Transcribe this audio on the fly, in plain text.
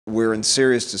We're in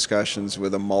serious discussions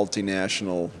with a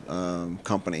multinational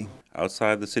company.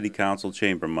 Outside the City Council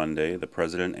chamber Monday, the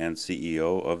president and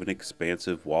CEO of an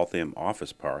expansive Waltham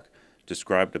office park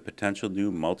described a potential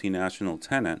new multinational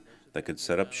tenant that could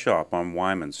set up shop on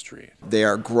Wyman Street. They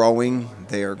are growing.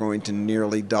 They are going to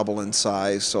nearly double in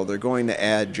size, so they're going to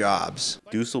add jobs.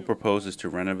 Dusel proposes to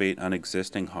renovate an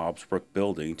existing Hobbs Brook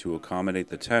building to accommodate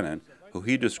the tenant, who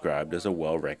he described as a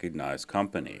well-recognized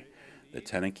company. The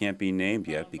tenant can't be named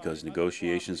yet because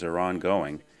negotiations are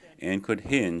ongoing and could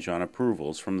hinge on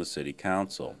approvals from the City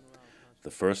Council.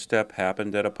 The first step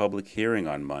happened at a public hearing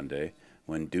on Monday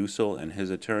when Dusel and his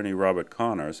attorney Robert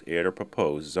Connors aired a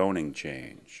proposed zoning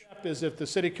change. Is if the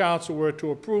City Council were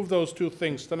to approve those two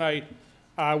things tonight,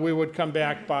 we would come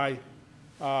back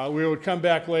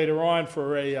later on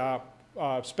for a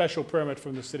special permit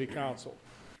from the City Council.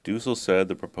 Dusel said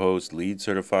the proposed LEED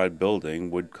certified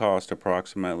building would cost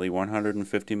approximately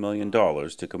 $150 million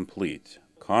to complete.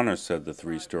 Connors said the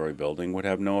three-story building would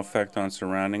have no effect on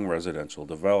surrounding residential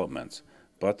developments,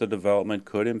 but the development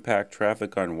could impact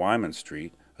traffic on Wyman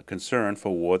Street, a concern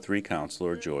for Ward 3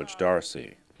 Councilor George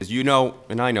Darcy. As you know,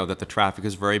 and I know, that the traffic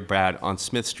is very bad on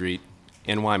Smith Street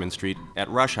and Wyman Street at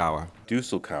rush hour.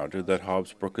 Dusel countered that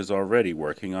Hobbs Brook is already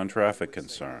working on traffic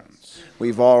concerns.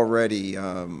 We've already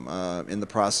in the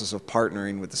process of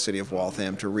partnering with the City of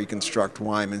Waltham to reconstruct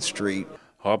Wyman Street.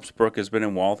 Hobbs Brook has been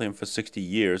in Waltham for 60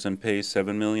 years and pays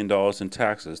 $7 million in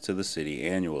taxes to the city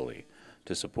annually.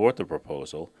 To support the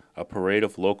proposal, a parade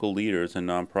of local leaders and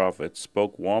nonprofits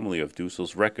spoke warmly of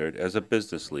Dusel's record as a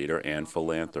business leader and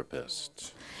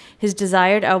philanthropist. His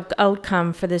desired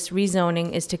outcome for this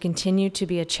rezoning is to continue to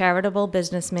be a charitable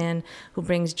businessman who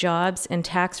brings jobs and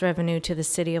tax revenue to the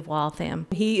City of Waltham.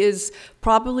 He is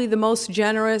probably the most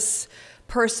generous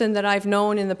person that I've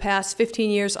known in the past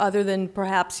 15 years, other than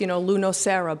perhaps, Lou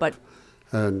Nocera. But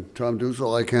and Tom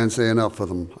Dusel, I can't say enough for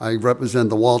them. I represent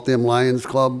the Waltham Lions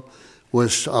Club. We're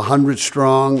 100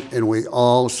 strong, and we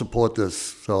all support this,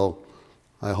 so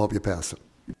I hope you pass it.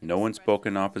 No one spoke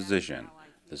in opposition.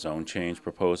 The zone change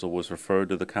proposal was referred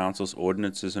to the Council's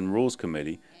Ordinances and Rules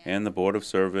Committee and the Board of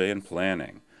Survey and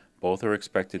Planning. Both are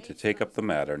expected to take up the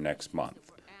matter next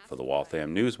month. For the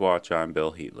Waltham Newswatch, I'm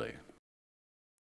Bill Heatley.